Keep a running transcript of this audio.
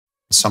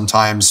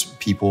Sometimes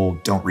people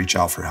don't reach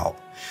out for help,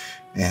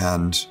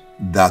 and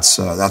that's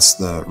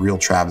the real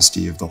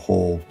travesty of the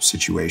whole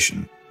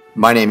situation.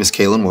 My name is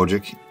Caylen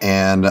Wojcik,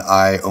 and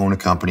I own a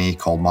company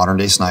called Modern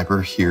Day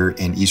Sniper here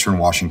in Eastern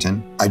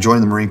Washington. I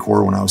joined the Marine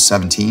Corps when I was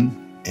 17,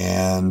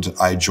 and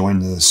I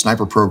joined the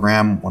sniper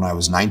program when I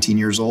was 19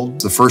 years old.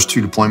 The first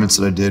 2 deployments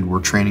that I did were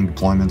training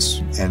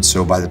deployments, and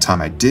so by the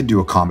time I did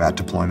do a combat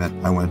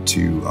deployment, I went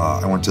to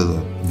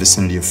the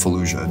vicinity of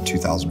Fallujah in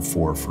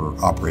 2004 for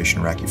Operation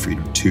Iraqi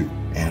Freedom 2.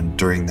 And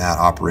during that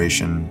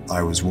operation,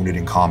 I was wounded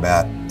in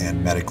combat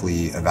and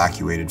medically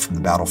evacuated from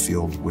the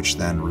battlefield, which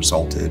then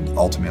resulted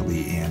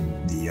ultimately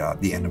in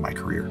the end of my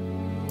career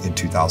in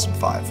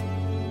 2005.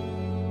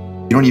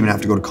 You don't even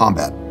have to go to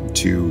combat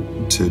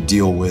to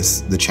deal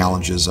with the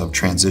challenges of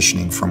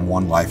transitioning from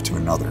one life to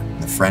another.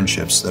 The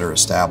friendships that are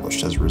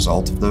established as a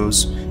result of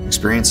those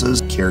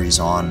experiences carries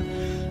on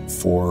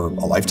for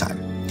a lifetime.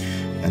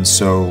 And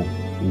so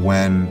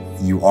when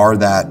you are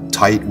that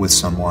tight with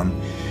someone,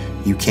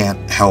 you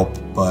can't help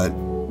but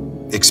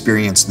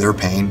experience their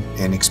pain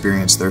and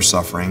experience their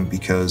suffering,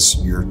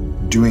 because you're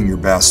doing your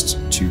best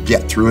to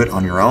get through it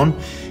on your own,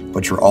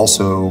 but you're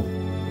also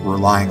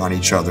relying on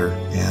each other,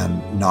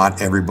 and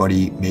not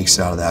everybody makes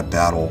it out of that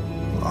battle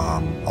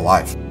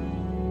alive.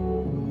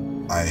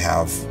 I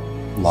have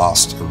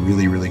lost a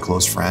really, really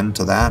close friend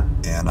to that,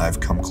 and I've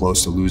come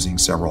close to losing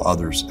several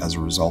others as a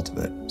result of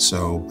it.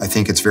 So I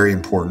think it's very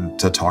important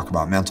to talk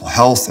about mental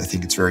health. I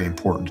think it's very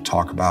important to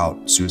talk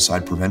about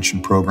suicide prevention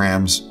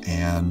programs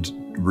and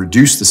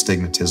reduce the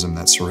stigmatism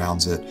that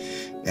surrounds it,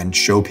 and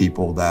show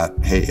people that,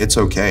 hey, it's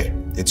okay.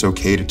 It's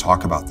okay to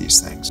talk about these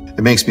things.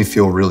 It makes me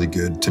feel really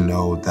good to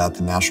know that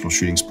the National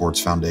Shooting Sports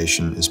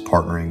Foundation is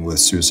partnering with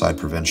suicide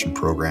prevention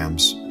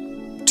programs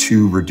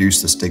to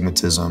reduce the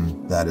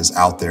stigmatism that is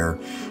out there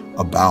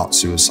about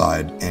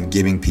suicide, and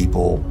giving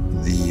people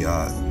the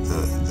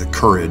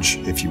courage,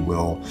 if you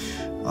will,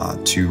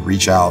 to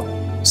reach out,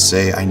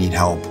 say, I need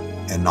help,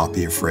 and not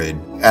be afraid.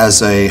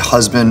 As a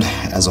husband,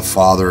 as a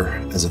father,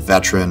 as a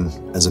veteran,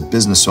 as a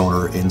business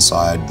owner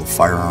inside the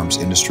firearms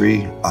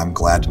industry, I'm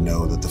glad to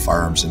know that the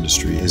firearms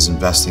industry is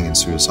investing in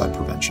suicide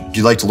prevention. If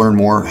you'd like to learn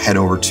more, head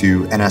over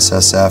to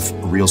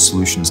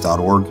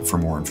nssfrealsolutions.org for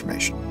more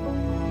information.